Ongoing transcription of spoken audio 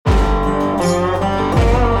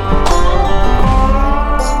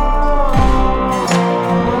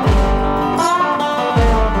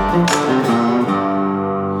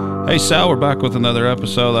Hey, Sal, we're back with another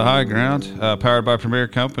episode of The High Ground, powered by Premier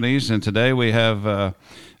Companies. And today we have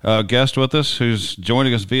a guest with us who's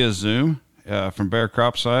joining us via Zoom from Bear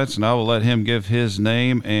Crop Science, and I will let him give his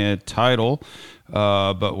name and title.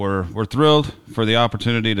 But we're thrilled for the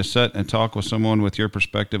opportunity to sit and talk with someone with your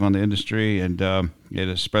perspective on the industry, and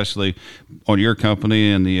especially on your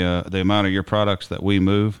company and the amount of your products that we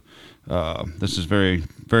move. This is very,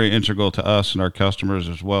 very integral to us and our customers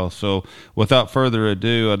as well. So without further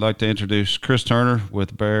ado, I'd like to introduce Chris Turner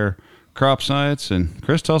with Bear Crop Science. And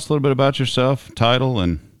Chris, tell us a little bit about yourself, title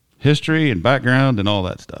and history and background and all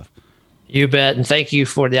that stuff. You bet. And thank you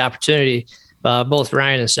for the opportunity, both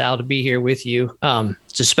Ryan and Sal, to be here with you.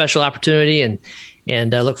 It's a special opportunity,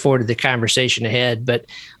 and I look forward to the conversation ahead. But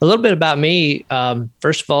a little bit about me.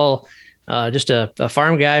 First of all, just a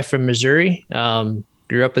farm guy from Missouri.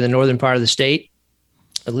 Grew up in the northern part of the state.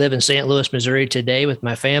 I live in St. Louis, Missouri today with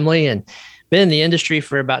my family, and been in the industry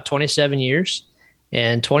for about 27 years,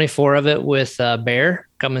 and 24 of it with Bayer,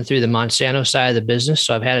 coming through the Monsanto side of the business.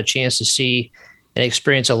 So I've had a chance to see and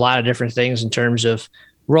experience a lot of different things in terms of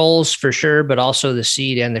roles for sure, but also the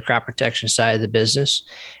seed and the crop protection side of the business.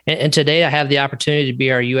 And today I have the opportunity to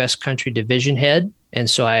be our U.S. country division head. And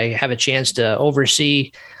so I have a chance to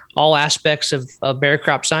oversee all aspects of Bayer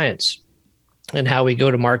Crop Science and how we go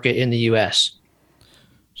to market in the U.S.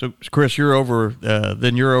 So, Chris, you're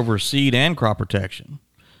over seed and crop protection.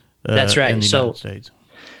 That's right. In the United States.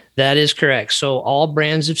 That is correct. So all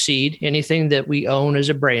brands of seed, anything that we own as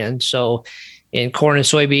a brand. So in corn and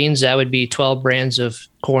soybeans, that would be 12 brands of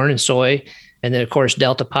corn and soy, and then of course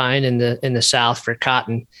Delta Pine in the South for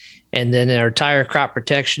cotton, and then our entire crop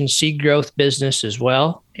protection seed growth business as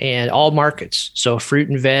well, and all markets. So fruit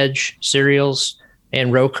and veg, cereals,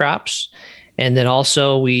 and row crops. And then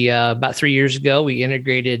also we, about 3 years ago, we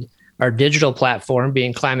integrated our digital platform,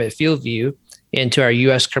 being Climate FieldView, into our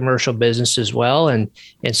U.S. commercial business as well. And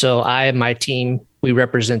so I and my team, we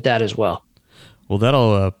represent that as well. Well,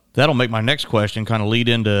 that'll make my next question kind of lead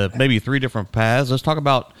into maybe three different paths. Let's talk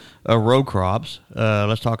about row crops.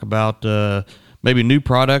 Let's talk about maybe new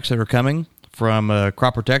products that are coming from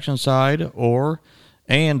crop protection side or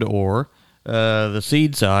the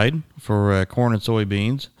seed side for corn and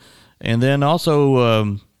soybeans. And then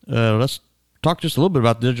also, let's talk just a little bit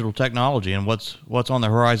about digital technology and what's on the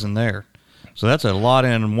horizon there. So that's a lot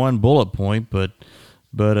in one bullet point, but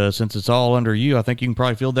since it's all under you, I think you can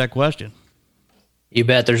probably field that question. You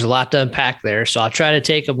bet. There's a lot to unpack there. So I'll try to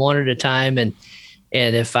take them one at a time. And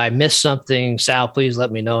if I miss something, Sal, please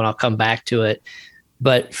let me know and I'll come back to it.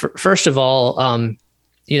 But first of all,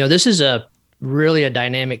 this is really a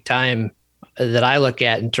dynamic time that I look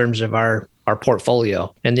at in terms of our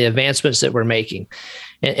portfolio and the advancements that we're making.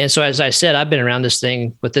 And so, as I said, I've been around this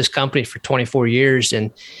thing with this company for 24 years.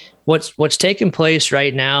 And what's taking place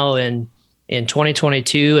right now in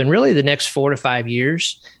 2022 and really the next 4 to 5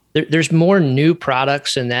 years, there's more new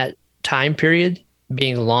products in that time period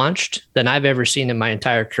being launched than I've ever seen in my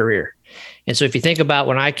entire career. And so if you think about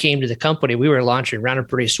when I came to the company, we were launching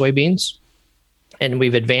Roundup Ready soybeans, and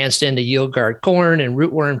we've advanced into yield guard corn and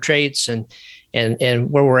rootworm traits and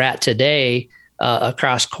where we're at today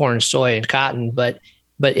across corn, soy, and cotton. But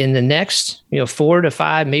in the next 4 to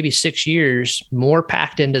 5, maybe 6 years, more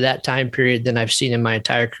packed into that time period than I've seen in my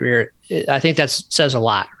entire career. I think that says a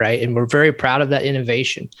lot, right? And we're very proud of that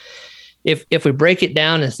innovation. If we break it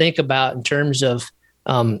down and think about in terms of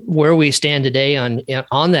where we stand today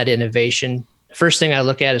on that innovation, first thing I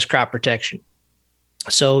look at is crop protection.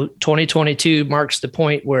 So 2022 marks the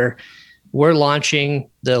point where we're launching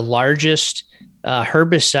the largest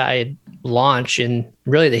herbicide launch in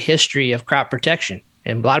really the history of crop protection.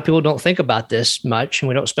 And a lot of people don't think about this much, and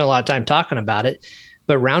we don't spend a lot of time talking about it.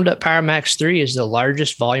 But Roundup Power Max 3 is the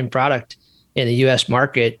largest volume product in the U.S.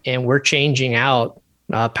 market, and we're changing out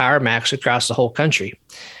Power Max across the whole country.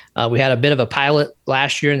 We had a bit of a pilot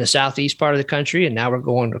last year in the southeast part of the country, and now we're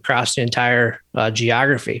going across the entire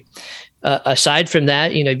geography. Aside from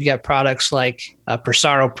that, you've got products like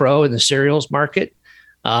Prosaro Pro in the cereals market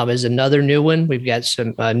is another new one. We've got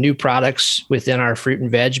some new products within our fruit and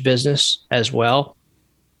veg business as well,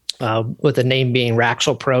 with the name being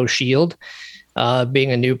Raxel Pro Shield,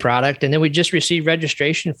 being a new product. And then we just received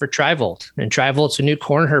registration for Trivolt. And Trivolt's a new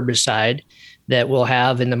corn herbicide that we'll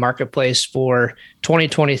have in the marketplace for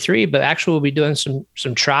 2023, but actually we'll be doing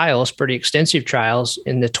some trials, pretty extensive trials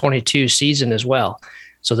in the 22 season as well.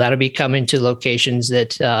 So that'll be coming to locations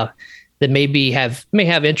that may have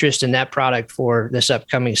interest in that product for this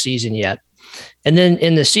upcoming season yet. And then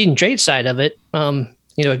in the seed and trait side of it,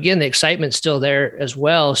 again, the excitement's still there as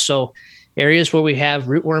well. So areas where we have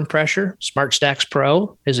rootworm pressure, Smart Stacks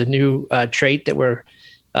Pro is a new trait that we're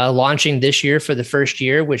launching this year for the first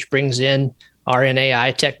year, which brings in our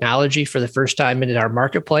NAI technology for the first time into our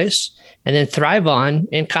marketplace, and then Thrive On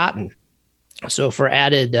in cotton. So for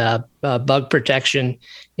added bug protection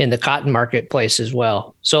in the cotton marketplace as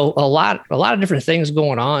well. So a lot of different things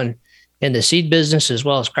going on in the seed business as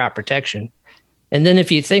well as crop protection. And then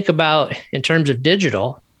if you think about in terms of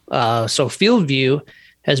digital, so FieldView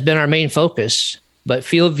has been our main focus, but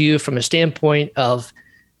FieldView from a standpoint of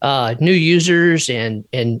new users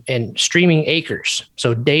and streaming acres.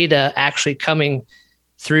 So data actually coming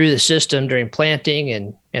through the system during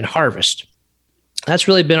planting and harvest. That's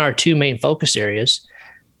really been our two main focus areas.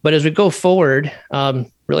 But as we go forward,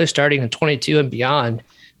 really starting in 22 and beyond,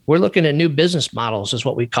 we're looking at new business models is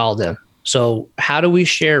what we call them. So how do we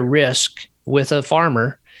share risk with a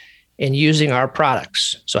farmer in using our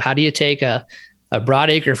products? So how do you take a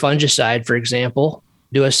broadacre fungicide, for example,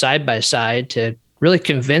 do a side-by-side to really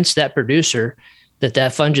convince that producer that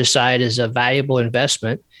fungicide is a valuable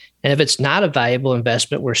investment? And if it's not a valuable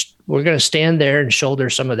investment, we're going to stand there and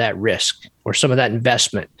shoulder some of that risk or some of that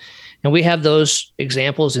investment. And we have those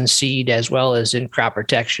examples in seed as well as in crop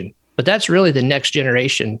protection. But that's really the next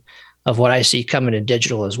generation of what I see coming in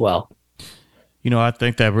digital as well. I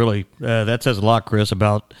think that really that says a lot, Chris,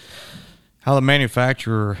 about how the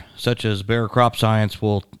manufacturer, such as Bayer Crop Science,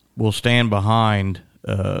 will stand behind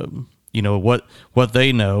what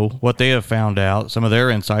they know, what they have found out, some of their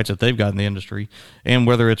insights that they've got in the industry, and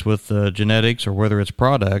whether it's with genetics or whether it's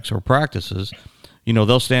products or practices,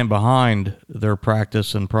 they'll stand behind their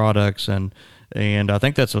practice and products, and I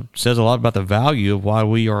think that says a lot about the value of why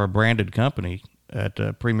we are a branded company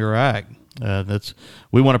at Premier Ag.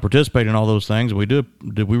 We want to participate in all those things. We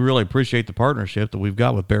really appreciate the partnership that we've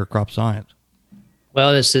got with Bayer Crop Science.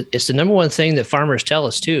 Well, it's the number one thing that farmers tell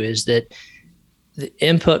us too, is that the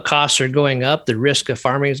input costs are going up, the risk of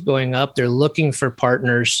farming is going up. They're looking for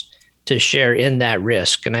partners to share in that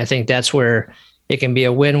risk. And I think that's where it can be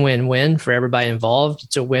a win-win-win for everybody involved.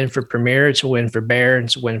 It's a win for Premier, it's a win for Bayer, and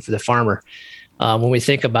it's a win for the farmer. When we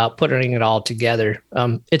think about putting it all together,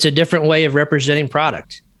 it's a different way of representing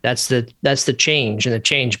product. That's the change and the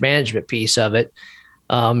change management piece of it.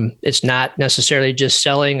 It's not necessarily just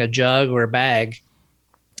selling a jug or a bag.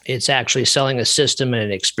 It's actually selling a system and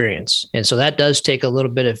an experience. And so that does take a little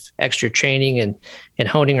bit of extra training and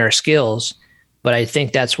honing our skills. But I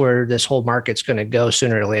think that's where this whole market's going to go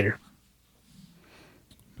sooner or later.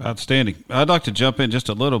 Outstanding. I'd like to jump in just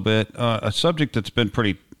a little bit. A subject that's been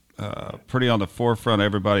pretty on the forefront of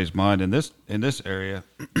everybody's mind in this area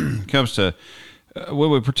comes to when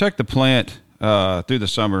we protect the plant through the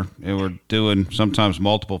summer, and we're doing sometimes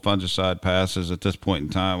multiple fungicide passes at this point in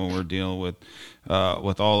time when we're dealing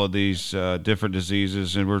with all of these different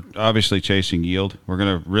diseases, and we're obviously chasing yield. We're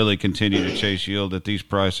going to really continue to chase yield at these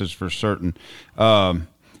prices for certain.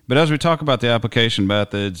 But as we talk about the application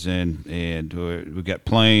methods, and we've got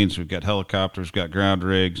planes, we've got helicopters, we've got ground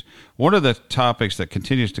rigs. One of the topics that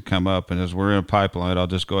continues to come up, and as we're in a pipeline, I'll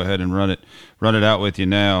just go ahead and run it out with you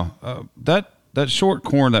now. That short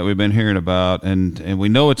corn that we've been hearing about, and we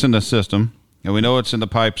know it's in the system, and we know it's in the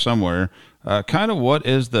pipe somewhere. Kind of what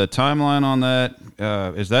is the timeline on that?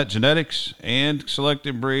 Is that genetics and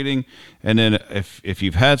selective breeding? And then if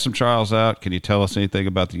you've had some trials out, can you tell us anything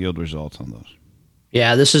about the yield results on those?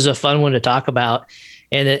 Yeah, this is a fun one to talk about,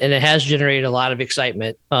 and it has generated a lot of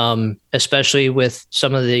excitement, especially with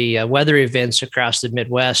some of the weather events across the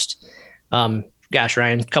Midwest. Gosh,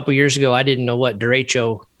 Ryan, a couple of years ago, I didn't know what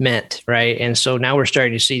derecho meant, right? And so now we're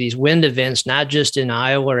starting to see these wind events, not just in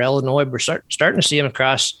Iowa or Illinois, but we're starting to see them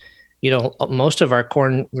across, most of our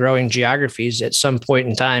corn growing geographies at some point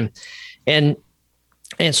in time. And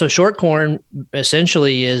so short corn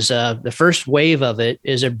essentially is the first wave of it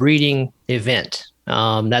is a breeding event.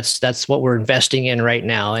 That's what we're investing in right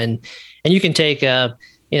now. And you can take a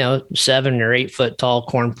 7 or 8 foot tall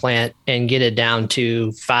corn plant and get it down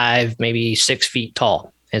to 5, maybe 6 feet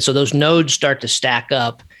tall. And so those nodes start to stack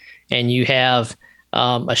up, and you have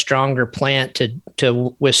a stronger plant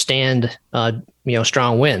to withstand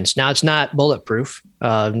strong winds. Now, it's not bulletproof.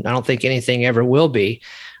 I don't think anything ever will be,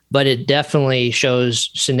 but it definitely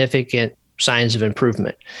shows significant signs of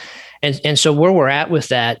improvement. And so where we're at with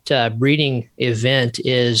that breeding event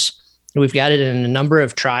is we've got it in a number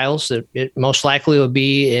of trials that it most likely will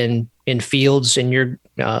be in fields in your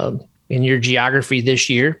geography this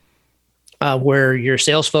year, where your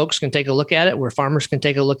sales folks can take a look at it, where farmers can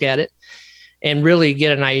take a look at it, and really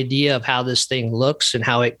get an idea of how this thing looks and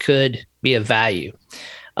how it could be of value.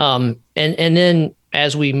 And then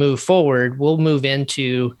as we move forward, we'll move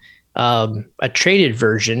into a traded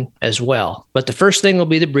version as well. But the first thing will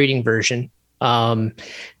be the breeding version.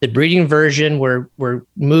 The breeding version, we're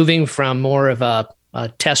moving from more of a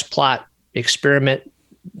test plot experiment,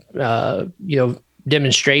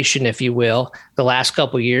 demonstration, if you will, the last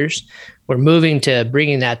couple of years. We're moving to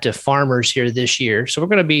bringing that to farmers here this year. So we're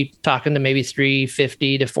going to be talking to maybe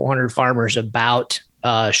 350 to 400 farmers about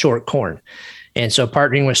short corn. And so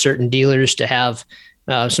partnering with certain dealers to have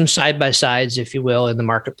some side-by-sides, if you will, in the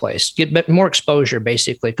marketplace, get more exposure,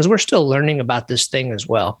 basically, because we're still learning about this thing as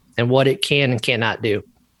well and what it can and cannot do.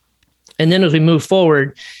 And then as we move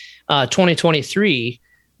forward, 2023,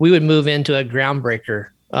 we would move into a groundbreaker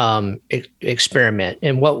experiment.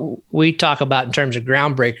 And what we talk about in terms of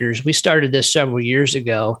groundbreakers, we started this several years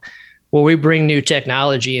ago, where we bring new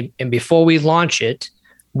technology, and before we launch it,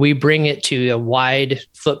 we bring it to a wide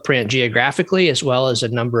footprint geographically, as well as a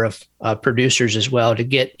number of producers as well, to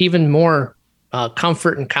get even more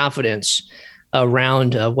comfort and confidence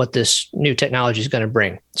around what this new technology is going to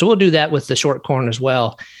bring. So we'll do that with the short corn as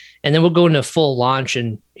well. And then we'll go into full launch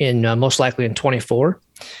in most likely in 24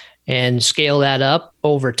 and scale that up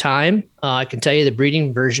over time. I can tell you the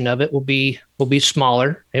breeding version of it will be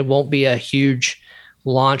smaller. It won't be a huge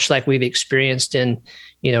launch like we've experienced in,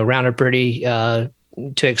 Roundup Ready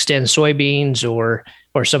to extend soybeans or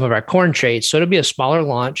some of our corn traits. So it'll be a smaller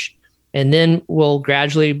launch, and then we'll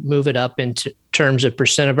gradually move it up into terms of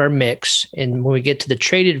percent of our mix. And when we get to the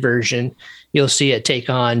traded version, you'll see it take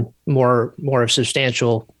on more of a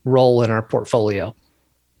substantial role in our portfolio.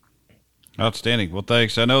 Outstanding. Well,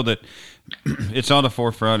 thanks. I know that it's on the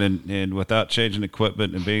forefront, and without changing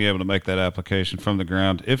equipment and being able to make that application from the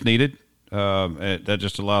ground, if needed, that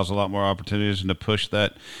just allows a lot more opportunities and to push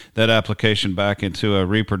that application back into a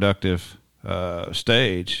reproductive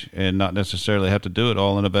stage, and not necessarily have to do it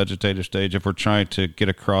all in a vegetative stage if we're trying to get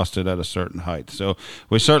across it at a certain height. So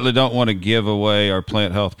we certainly don't want to give away our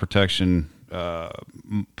plant health protection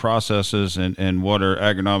processes and what are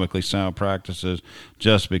agronomically sound practices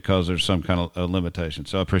just because there's some kind of a limitation.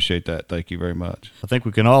 So I appreciate that. Thank you very much. I think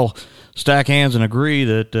we can all stack hands and agree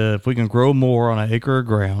that if we can grow more on an acre of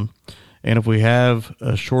ground, and if we have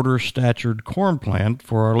a shorter statured corn plant,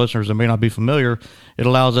 for our listeners that may not be familiar, it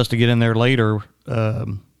allows us to get in there later, I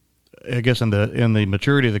guess in the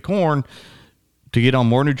maturity of the corn, to get on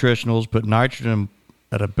more nutritionals, put nitrogen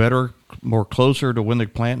at a better, more closer to when the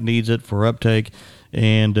plant needs it for uptake,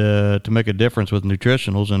 and to make a difference with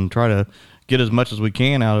nutritionals, and try to get as much as we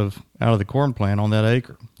can out of the corn plant on that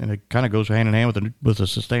acre. And it kind of goes hand in hand with the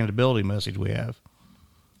sustainability message we have.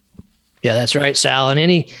 Yeah, that's right, Sal.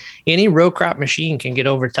 And any row crop machine can get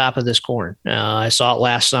over top of this corn. I saw it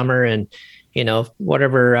last summer, and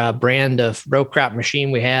whatever brand of row crop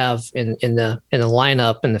machine we have in the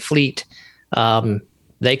lineup in the fleet,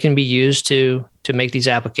 they can be used to make these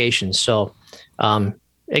applications. So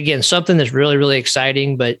again, something that's really, really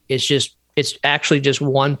exciting, but it's actually just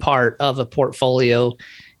one part of a portfolio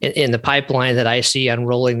in the pipeline that I see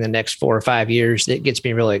unrolling the next 4 or 5 years that gets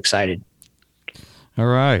me really excited. All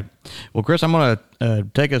right. Well, Chris, I'm going to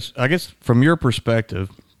take us, I guess, from your perspective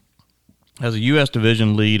as a U.S.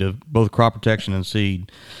 division lead of both crop protection and seed.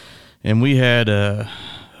 And we had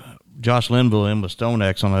Josh Linville in with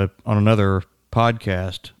StoneX on another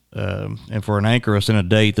podcast. And for an anchor us in a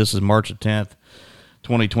date, this is March 10th,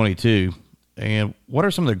 2022. And what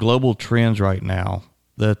are some of the global trends right now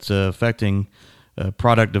that's affecting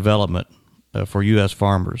product development for U.S.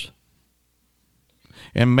 farmers?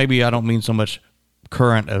 And maybe I don't mean so much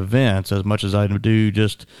current events as much as I do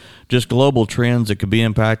just global trends that could be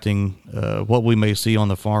impacting what we may see on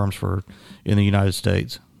the farms in the United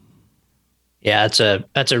States. Yeah,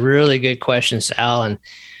 that's a really good question, Sal, and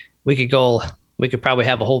we could probably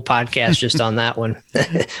have a whole podcast just on that one.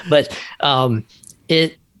 But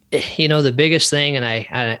the biggest thing, and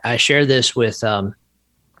I share this with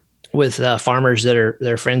farmers that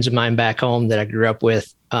are friends of mine back home that I grew up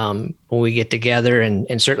with when we get together,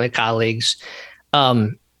 and certainly colleagues.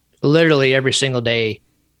 Literally every single day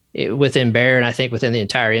within Bayer, and I think within the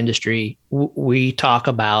entire industry, we talk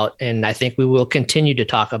about, and I think we will continue to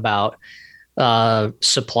talk about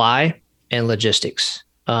supply and logistics.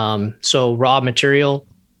 So raw material,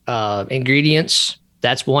 ingredients,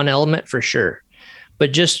 that's one element for sure,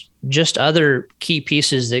 but just other key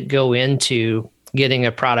pieces that go into getting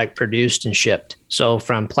a product produced and shipped. So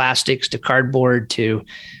from plastics to cardboard to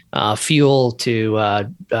fuel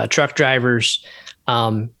to truck drivers,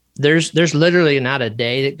 there's literally not a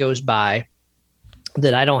day that goes by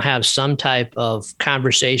that I don't have some type of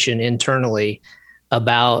conversation internally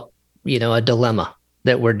about, a dilemma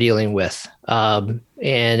that we're dealing with. And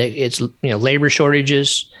it's labor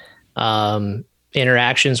shortages,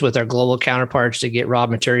 interactions with our global counterparts to get raw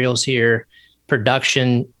materials here,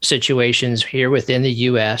 production situations here within the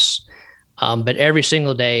U.S. But every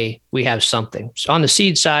single day we have something. So on the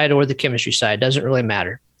seed side or the chemistry side, doesn't really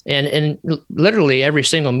matter. And literally every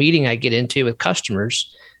single meeting I get into with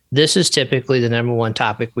customers, this is typically the number one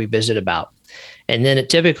topic we visit about. And then it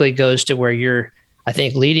typically goes to where you're, I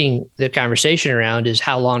think, leading the conversation around is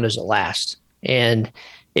how long does it last? And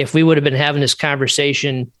if we would have been having this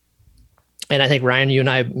conversation, and I think Ryan, you and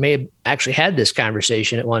I may have actually had this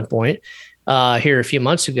conversation at one point here a few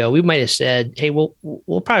months ago, we might have said, hey, we'll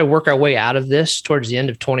probably work our way out of this towards the end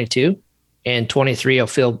of 22, and 23 will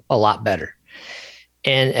feel a lot better.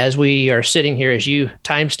 And as we are sitting here, as you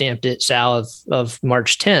timestamped it, Sal, of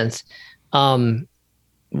March 10th,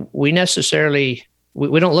 we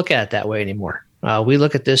don't look at it that way anymore. We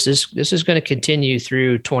look at this is going to continue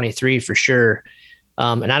through 23 for sure.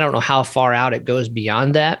 And I don't know how far out it goes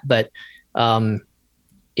beyond that, but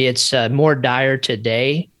it's more dire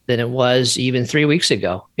today than it was even 3 weeks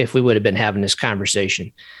ago if we would have been having this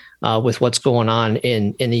conversation with what's going on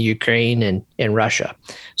in the Ukraine and Russia.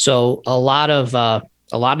 So a lot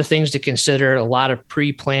of things to consider, a lot of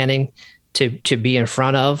pre-planning to be in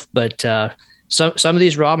front of. But some of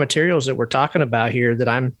these raw materials that we're talking about here that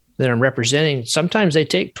I'm representing, sometimes they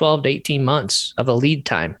take 12 to 18 months of a lead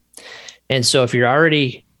time. And so if you're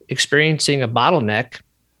already experiencing a bottleneck,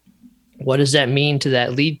 what does that mean to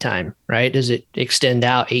that lead time, right? Does it extend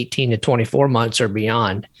out 18 to 24 months or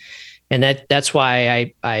beyond? And that's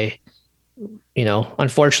why I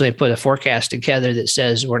unfortunately put a forecast together that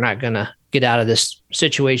says we're not going to get out of this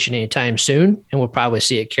situation anytime soon, and we'll probably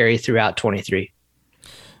see it carry throughout 23.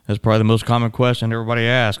 That's probably the most common question everybody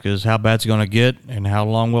asks is how bad it's going to get and how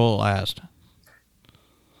long will it last?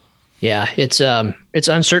 Yeah, it's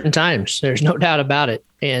uncertain times. There's no doubt about it.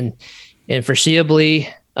 And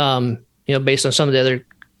foreseeably, based on some of the other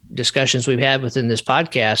discussions we've had within this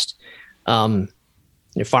podcast,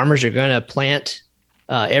 farmers are going to plant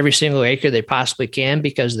every single acre they possibly can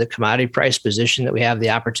because of the commodity price position that we have the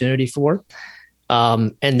opportunity for.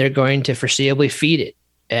 And they're going to foreseeably feed it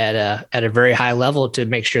at a very high level to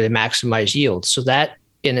make sure they maximize yield. So that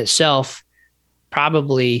in itself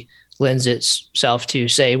probably lends itself to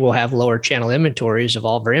say we'll have lower channel inventories of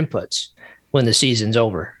all of our inputs when the season's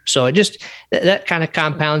over. So it just, that kind of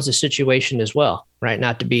compounds the situation as well, right?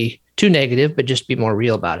 Not to be too negative, but just be more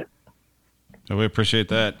real about it. So we appreciate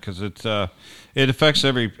that because it affects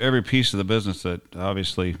every piece of the business that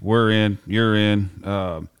obviously we're in, you're in.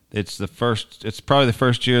 It's probably the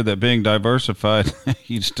first year that being diversified,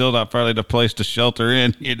 you're still not probably the place to shelter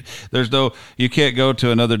in. You can't go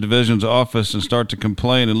to another division's office and start to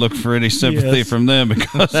complain and look for any sympathy from them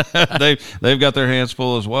because they've got their hands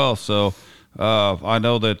full as well. So I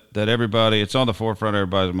know that everybody, it's on the forefront of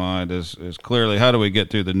everybody's mind is clearly how do we get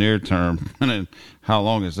through the near term and then how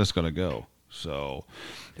long is this going to go? So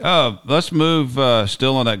let's move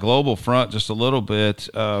still on that global front just a little bit.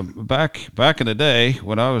 Back in the day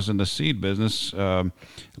when I was in the seed business, a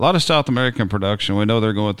lot of South American production. We know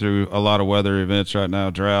they're going through a lot of weather events right now,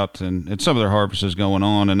 drought, and some of their harvest is going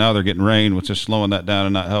on, and now they're getting rain, which is slowing that down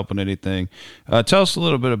and not helping anything. Tell us a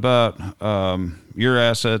little bit about your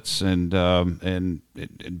assets and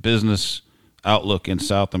business outlook in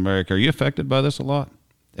South America. Are you affected by this a lot?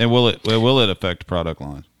 And will it affect product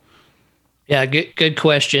lines? Yeah, good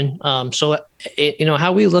question. So,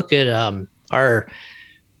 how we look at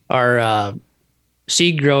our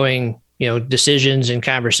seed growing, decisions and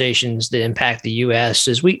conversations that impact the U.S.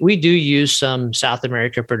 is we do use some South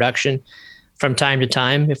America production from time to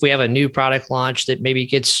time. If we have a new product launch that maybe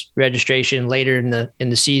gets registration later in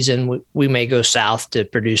the season, we may go south to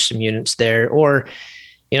produce some units there. Or,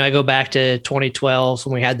 I go back to 2012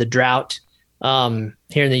 when we had the drought.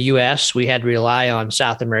 Here in the U.S., we had to rely on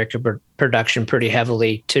South America production pretty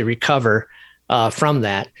heavily to recover from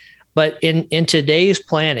that. But in today's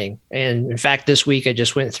planning, and in fact, this week I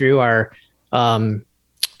just went through our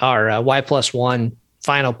Y+1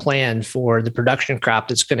 final plan for the production crop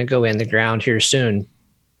that's going to go in the ground here soon.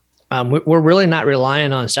 We're really not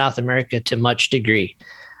relying on South America to much degree.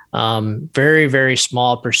 Very, very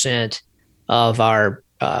small percent of our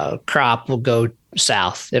crop will go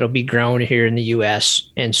south. It'll be grown here in the U.S.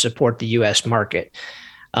 and support the U.S. market.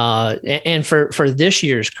 And for this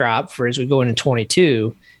year's crop, as we go into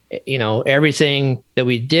 22, everything that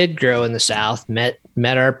we did grow in the South met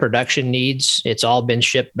our production needs. It's all been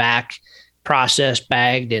shipped back, processed,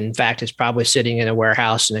 bagged. And in fact, it's probably sitting in a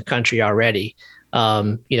warehouse in the country already,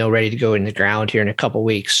 ready to go in the ground here in a couple of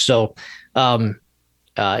weeks. So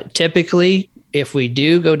typically, if we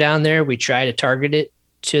do go down there, we try to target it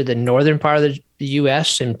to the northern part of the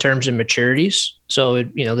U.S. in terms of maturities. So,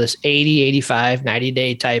 this 80, 85,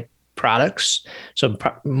 90-day type products, so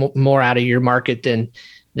more out of your market than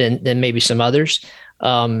maybe some others.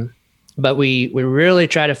 But we really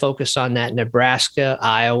try to focus on that Nebraska,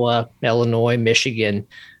 Iowa, Illinois, Michigan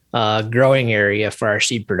growing area for our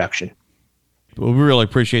seed production. Well, we really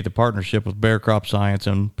appreciate the partnership with Bayer Crop Science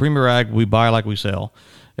and Premier Ag. We buy like we sell,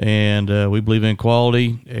 and we believe in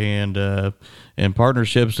quality and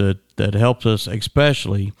partnerships that helps us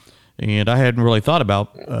especially. And I hadn't really thought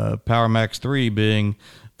about Power Max 3 being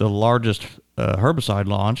the largest herbicide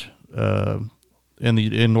launch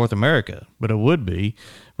in North America, but it would be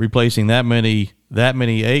replacing that many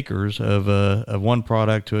acres of one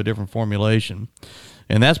product to a different formulation.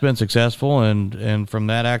 And that's been successful, and from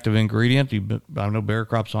that active ingredient, I know Bayer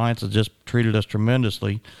Crop Science has just treated us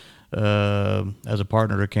tremendously as a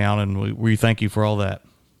partner account, and we thank you for all that.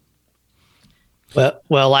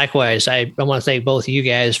 Well, likewise, I want to thank both of you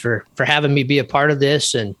guys for having me be a part of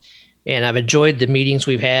this, and I've enjoyed the meetings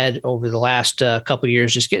we've had over the last couple of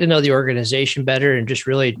years, just getting to know the organization better, and just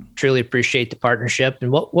really truly appreciate the partnership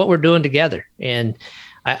and what we're doing together. And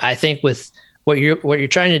I think with what you're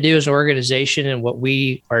trying to do as an organization and what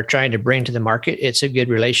we are trying to bring to the market, it's a good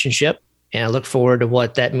relationship, and I look forward to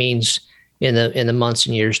what that means in the months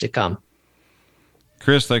and years to come.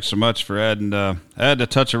 Chris, thanks so much for adding a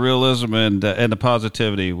touch of realism and the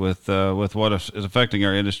positivity with what is affecting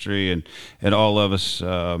our industry and all of us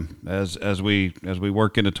as we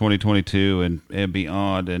work into 2022 and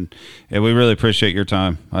beyond. And we really appreciate your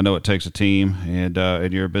time. I know it takes a team, and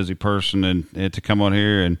you're a busy person, and to come on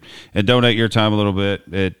here and donate your time a little bit,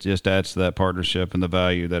 it just adds to that partnership and the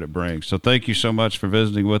value that it brings. So thank you so much for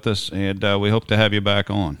visiting with us, and we hope to have you back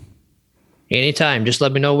on. Anytime. Just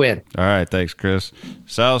let me know when. All right. Thanks, Chris.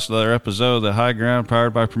 Sal's another episode of The High Ground,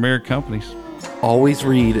 powered by Premier Companies. Always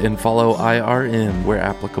read and follow IRM where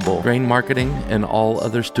applicable, grain marketing, and all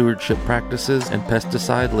other stewardship practices and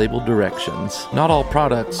pesticide label directions. Not all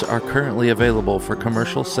products are currently available for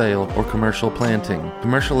commercial sale or commercial planting.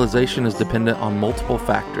 Commercialization is dependent on multiple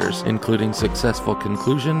factors, including successful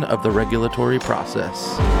conclusion of the regulatory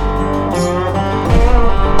process.